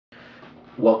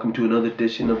Welcome to another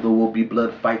edition of the Will Be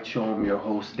Blood Fight Show. I'm your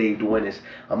host, Dave Duenas.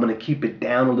 I'm going to keep it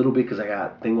down a little bit because I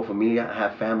got Tengo Familia. I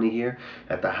have family here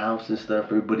at the house and stuff.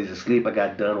 Everybody's asleep. I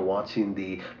got done watching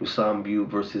the Bute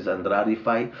versus Andrade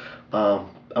fight. I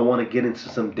want to get into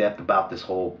some depth about this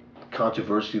whole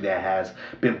controversy that has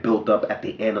been built up at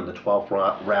the end of the 12th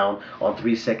round on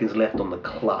 3 seconds left on the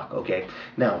clock. Okay,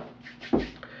 now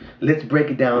let's break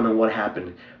it down on what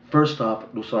happened. First off,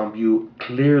 Bute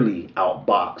clearly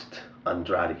outboxed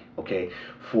Andrade, okay,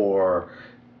 for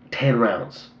 10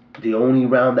 rounds. The only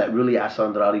round that really I saw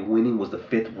Andrade winning was the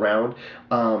fifth round.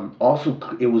 Also,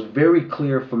 it was very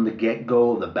clear from the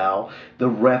get-go of the bout, the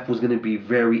ref was going to be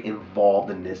very involved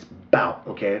in this bout,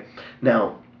 okay?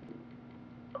 Now,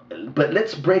 but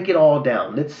let's break it all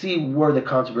down. Let's see where the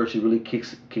controversy really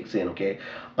kicks in. Okay.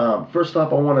 First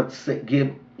off, I want to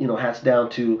give hats down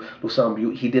to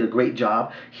Bute. He did a great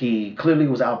job. He clearly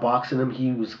was outboxing him.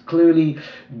 He was clearly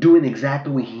doing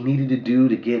exactly what he needed to do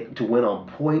to win on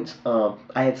points.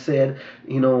 I had said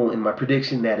in my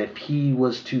prediction that if he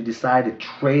was to decide to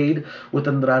trade with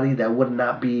Andrade, that would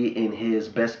not be in his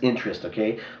best interest.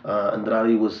 Okay.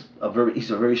 Andrade he's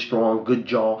a very strong, good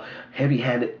jaw,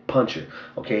 heavy-handed puncher.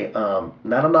 Okay,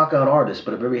 not a knockout artist,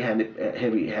 but a very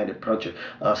heavy-handed puncher.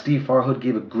 Steve Farhood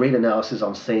gave a great analysis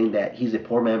on saying that he's a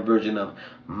poor man version of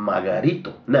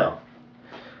Margarito. Now,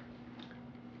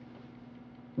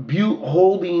 Bute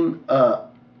holding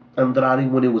Andrade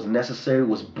when it was necessary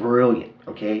was brilliant.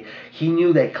 Okay, he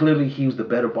knew that clearly he was the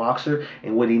better boxer,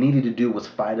 and what he needed to do was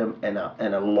fight him in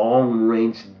a long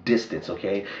range distance.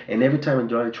 Okay, and every time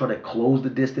Andrade tried to close the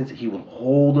distance, he would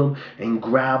hold him and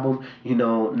grab him.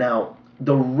 Now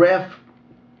the ref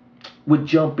would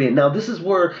jump in. Now this is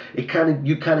where you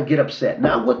kind of get upset.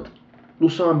 Not with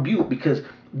Bute, because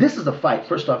this is a fight.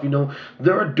 First off,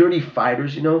 there are dirty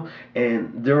fighters,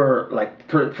 and there are, like,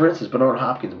 for instance, Bernard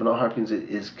Hopkins. Bernard Hopkins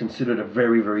is considered a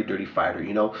very, very dirty fighter,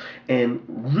 and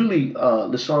really,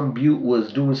 Bute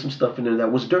was doing some stuff in there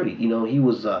that was dirty. He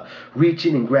was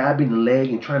reaching and grabbing the leg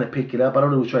and trying to pick it up. I don't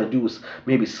know what he was trying to do, was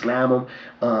maybe slam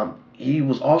him. He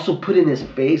was also putting his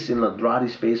face in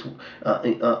Andrade's face,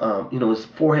 his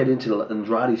forehead into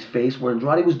Andrade's face, where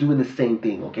Andrade was doing the same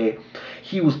thing. Okay,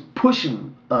 he was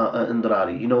pushing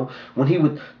Andrade. When he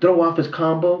would throw off his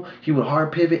combo, he would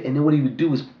hard pivot, and then what he would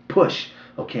do is push.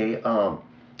 Okay,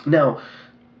 now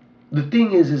the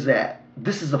thing is that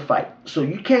this is a fight, so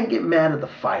you can't get mad at the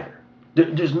fighter.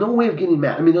 There's no way of getting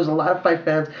mad. I mean, there's a lot of fight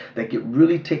fans that get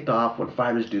really ticked off when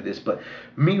fighters do this. But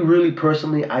me, really,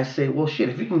 personally, I say, well, shit,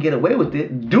 if you can get away with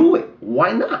it, do it.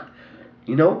 Why not?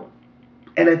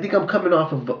 And I think I'm coming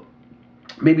off of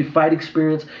maybe fight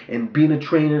experience and being a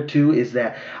trainer, too, is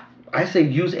that I say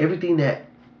use everything that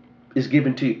is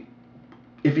given to you.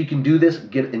 If you can do this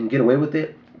get away with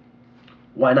it,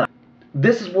 why not?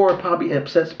 This is where it probably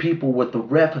upsets people with the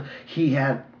ref. He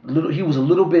was a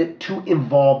little bit too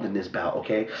involved in this bout.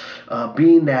 Okay,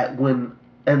 being that when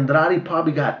Andrade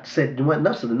probably said,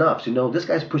 enough's enough. This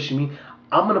guy's pushing me.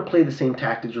 I'm gonna play the same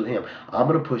tactics with him. I'm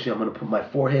gonna push him. I'm gonna put my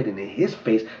forehead in his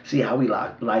face, see how he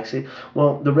likes it.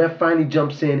 Well, the ref finally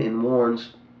jumps in and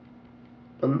warns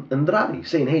Andrade,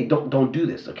 saying, "Hey, don't do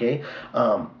this." Okay.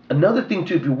 Another thing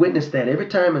too, if you witness that, every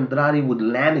time Andrade would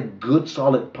land a good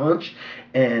solid punch,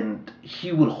 and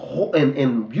he would hold,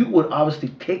 and you would obviously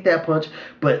take that punch,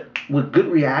 but with good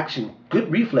reaction, good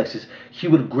reflexes, he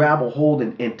would grab a hold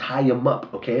and tie him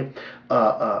up. Okay.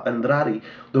 Andrade,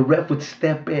 the ref would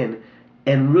step in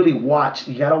and really watch.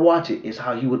 You gotta watch it. Is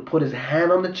how he would put his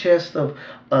hand on the chest of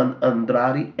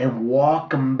Andrade and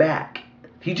walk him back.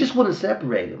 He just wouldn't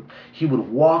separate him. He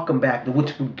would walk him back,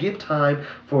 which would give time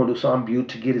for Bute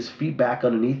to get his feet back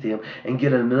underneath him and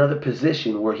get in another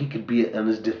position where he could be in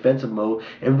his defensive mode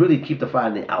and really keep the fight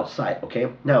on the outside. Okay,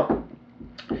 now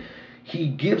he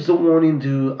gives a warning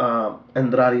to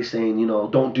Andrade, saying,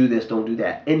 don't do this, don't do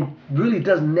that, and really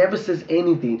never says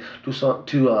anything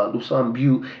to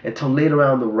Bute until later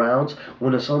on in the rounds,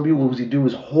 when Bute, what was he doing,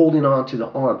 was holding on to the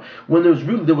arm, when there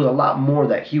was a lot more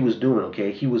that he was doing.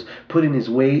 Okay, he was putting his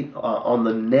weight on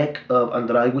the neck of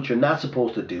Andrade, which you're not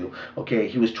supposed to do. Okay,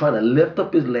 he was trying to lift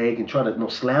up his leg and try to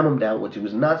slam him down, which he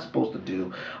was not supposed to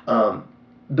do.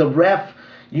 The ref,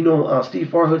 Steve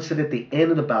Farhood said at the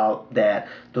end of the bout that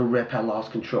the ref had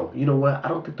lost control. You know what? I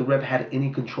don't think the ref had any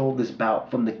control of this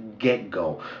bout from the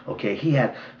get-go. Okay, he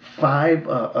had 5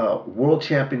 world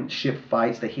championship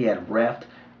fights that he had refed.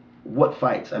 What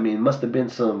fights? I mean, it must have been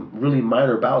some really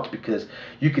minor bouts, because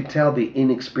you could tell the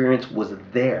inexperience was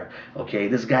there. Okay,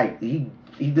 this guy,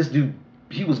 this dude,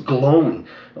 he was glowing.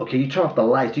 Okay, you turn off the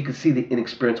lights, you could see the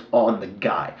inexperience on the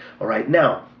guy. All right,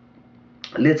 now,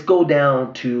 let's go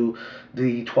down to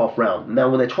the 12th round. Now,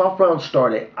 when the 12th round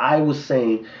started, I was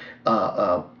saying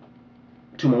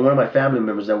to one of my family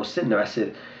members that was sitting there, I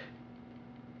said,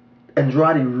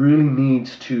 Andrade really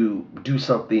needs to do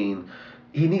something.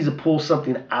 He needs to pull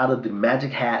something out of the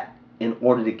magic hat in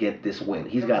order to get this win.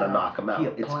 He's got to knock him out. He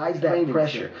applies that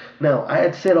pressure. Now, I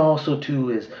had said also too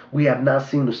is we have not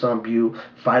seen Usman Bute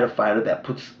fight a fighter that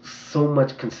puts so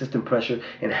much consistent pressure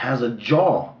and has a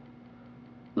jaw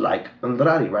like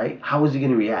Andrade, right? How is he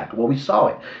going to react? Well, we saw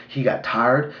it. He got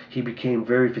tired. He became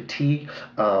very fatigued.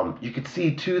 You could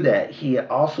see, too, that he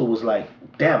also was like,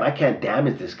 damn, I can't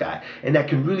damage this guy. And that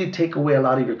can really take away a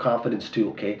lot of your confidence, too,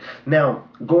 okay? Now,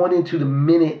 going into the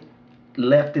minute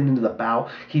left into the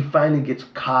bout, he finally gets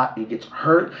caught. He gets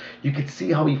hurt. You could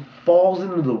see how he falls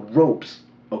into the ropes,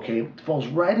 okay? Falls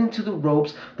right into the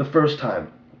ropes the first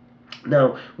time.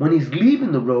 Now, when he's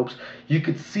leaving the ropes, you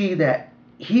could see that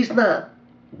he's not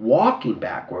walking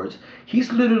backwards. He's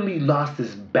literally lost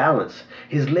his balance.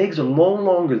 His legs are no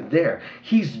longer there.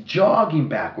 He's jogging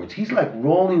backwards. He's like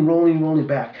rolling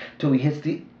back till he hits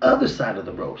the other side of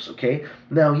the ropes, okay?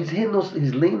 Now he's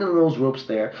leaning on those ropes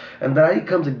there, and then he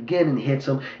comes again and hits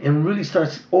him and really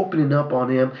starts opening up on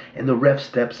him, and the ref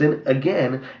steps in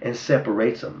again and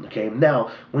separates him, okay? Now,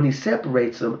 when he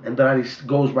separates him, and then he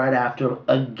goes right after him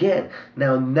again.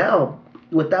 Now,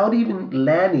 without even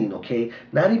landing, okay,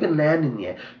 not even landing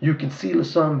yet, you can see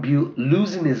Usman Bute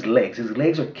losing his legs. His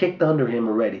legs are kicked under him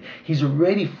already. He's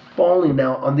already falling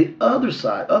now on the other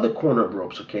side, other corner of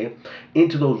ropes, okay,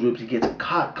 into those ropes. He gets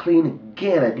caught clean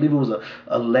again. I believe it was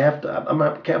a left. I'm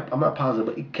not positive,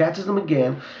 but he catches him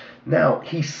again. Now,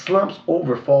 he slumps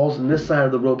over, falls on this side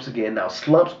of the ropes again. Now,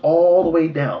 slumps all the way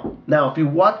down. Now, if you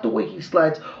watch the way he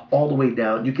slides all the way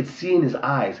down, you can see in his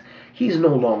eyes, he's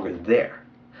no longer there.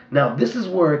 Now, this is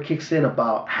where it kicks in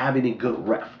about having a good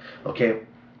ref, okay?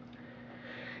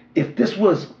 If this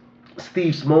was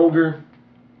Steve Smoger,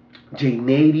 Jay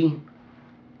Nady,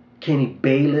 Kenny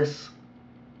Bayless,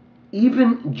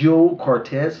 even Joe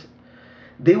Cortez,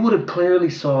 they would have clearly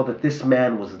saw that this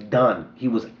man was done. He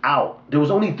was out. There was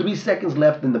only 3 seconds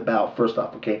left in the bout. First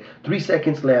off, okay, 3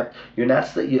 seconds left. You're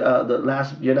not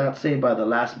You're not saved by the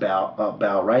last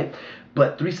bout, right?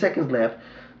 But 3 seconds left.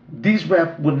 These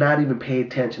refs would not even pay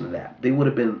attention to that. They would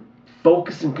have been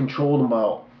focused and controlled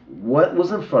about what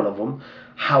was in front of them,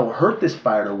 how hurt this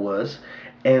fighter was,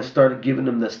 and started giving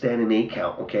them the standing 8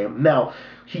 count, okay? Now,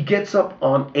 he gets up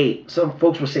on 8. Some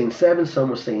folks were saying 7, some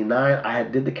were saying 9. I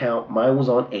did the count. Mine was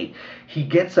on 8. He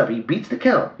gets up. He beats the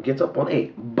count. Gets up on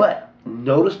 8. But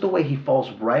notice the way he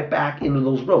falls right back into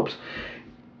those ropes.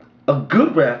 A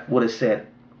good ref would have said,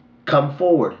 come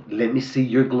forward. Let me see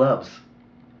your gloves.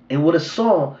 And would have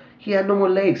saw he had no more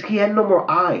legs. He had no more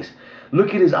eyes.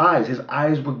 Look at his eyes. His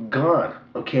eyes were gone,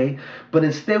 okay? But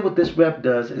instead what this ref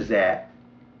does is that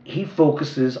he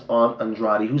focuses on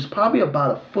Andrade, who's probably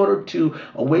about a foot or 2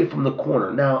 away from the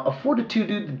corner. Now, a foot or 2,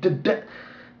 dude,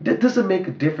 that doesn't make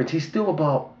a difference. He's still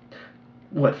about,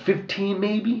 15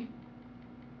 maybe?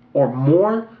 Or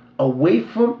more away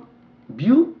from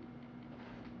Bute?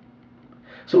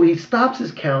 So he stops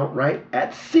his count, right,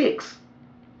 at 6.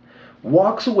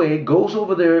 Walks away, goes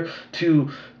over there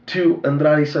to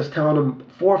Andrade, starts telling him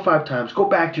 4 or 5 times, go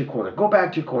back to your corner, go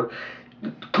back to your corner.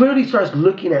 Clearly starts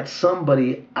looking at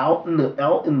somebody out in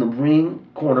the ring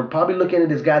corner, probably looking at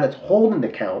this guy that's holding the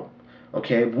count.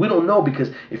 Okay, we don't know because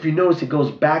if you notice, he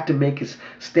goes back to make his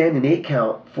standing 8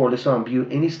 count for Usman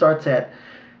Bute, and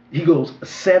he goes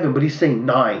 7, but he's saying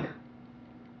 9.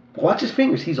 Watch his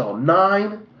fingers. He's all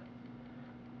 9,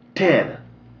 10.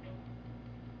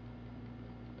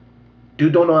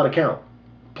 Dude don't know how to count.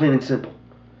 Plain and simple.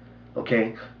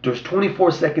 Okay? There's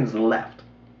 24 seconds left.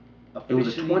 It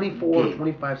was a 24,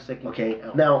 25 second. Okay?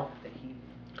 Now,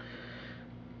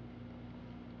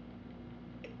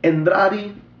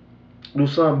 Andrade,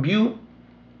 Usman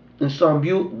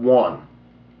Bute won.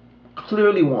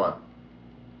 Clearly won.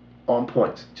 On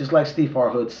points. Just like Steve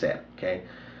Harhood said. Okay?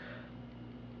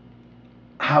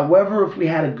 However, if we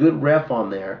had a good ref on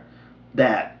there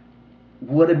that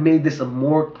would have made this a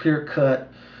more clear-cut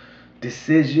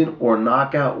decision or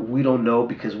knockout, we don't know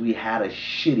because we had a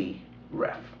shitty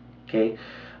ref. Okay,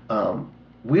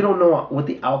 we don't know what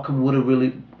the outcome would have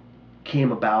really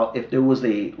came about if there was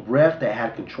a ref that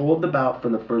had control of the bout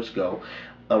from the first go,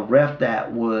 a ref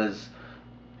that was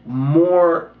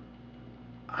more,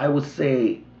 I would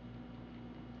say,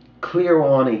 clear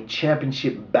on a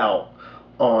championship bout,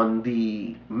 on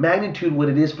the magnitude what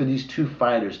it is for these two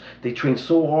fighters. They trained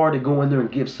so hard to go in there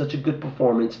and give such a good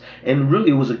performance, and really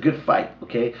it was a good fight,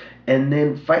 okay? And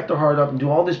then fight their heart up and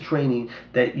do all this training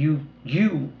that you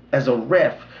as a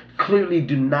ref, clearly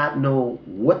do not know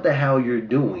what the hell you're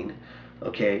doing.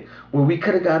 Okay, where we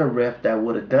could have got a ref that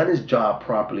would have done his job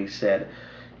properly, said,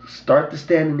 start the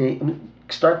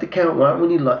start the count right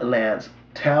when he lands.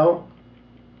 Tell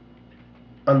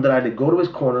Andrade to go to his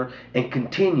corner and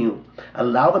continue.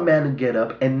 Allow the man to get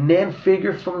up, and then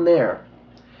figure from there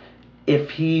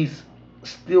if he's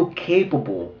still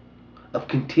capable of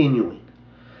continuing.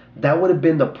 That would have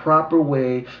been the proper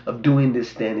way of doing this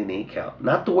standing 8 count,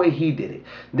 not the way he did it.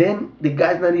 Then the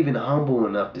guy's not even humble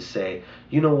enough to say,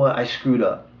 you know what, I screwed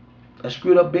up. I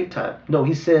screwed up big time. No,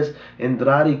 he says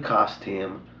Andrade cost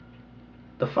him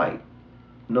the fight.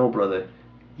 No, brother,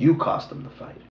 you cost him the fight.